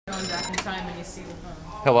going back in time and you see the phone.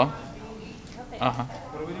 Hello? Uh-huh.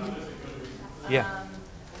 Yeah.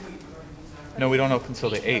 No, we don't open until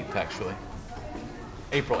the 8th, actually.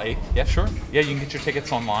 April 8th. Yeah, sure. Yeah, you can get your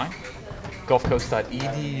tickets online.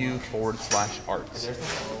 gulfcoast.edu/arts.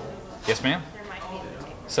 Yes, ma'am.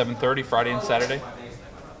 7:30 Friday and Saturday.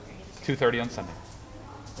 2:30 on Sunday.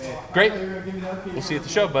 Great. We'll see you at the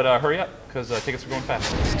show, but hurry up because tickets are going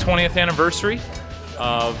fast. It's the 20th anniversary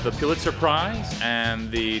of the Pulitzer Prize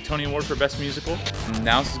and the Tony Award for Best Musical.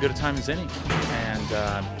 Now's as good a time as any, and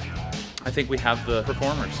I think we have the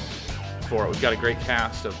performers for it. We've got a great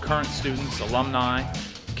cast of current students, alumni,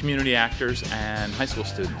 community actors, and high school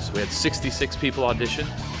students. We had 66 people audition,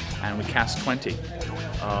 and we cast 20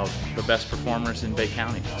 of the best performers in Bay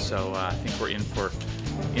County. So I think we're in for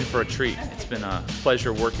a treat. It's been a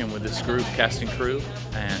pleasure working with this group, cast and crew,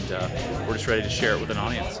 and we're just ready to share it with an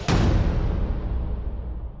audience.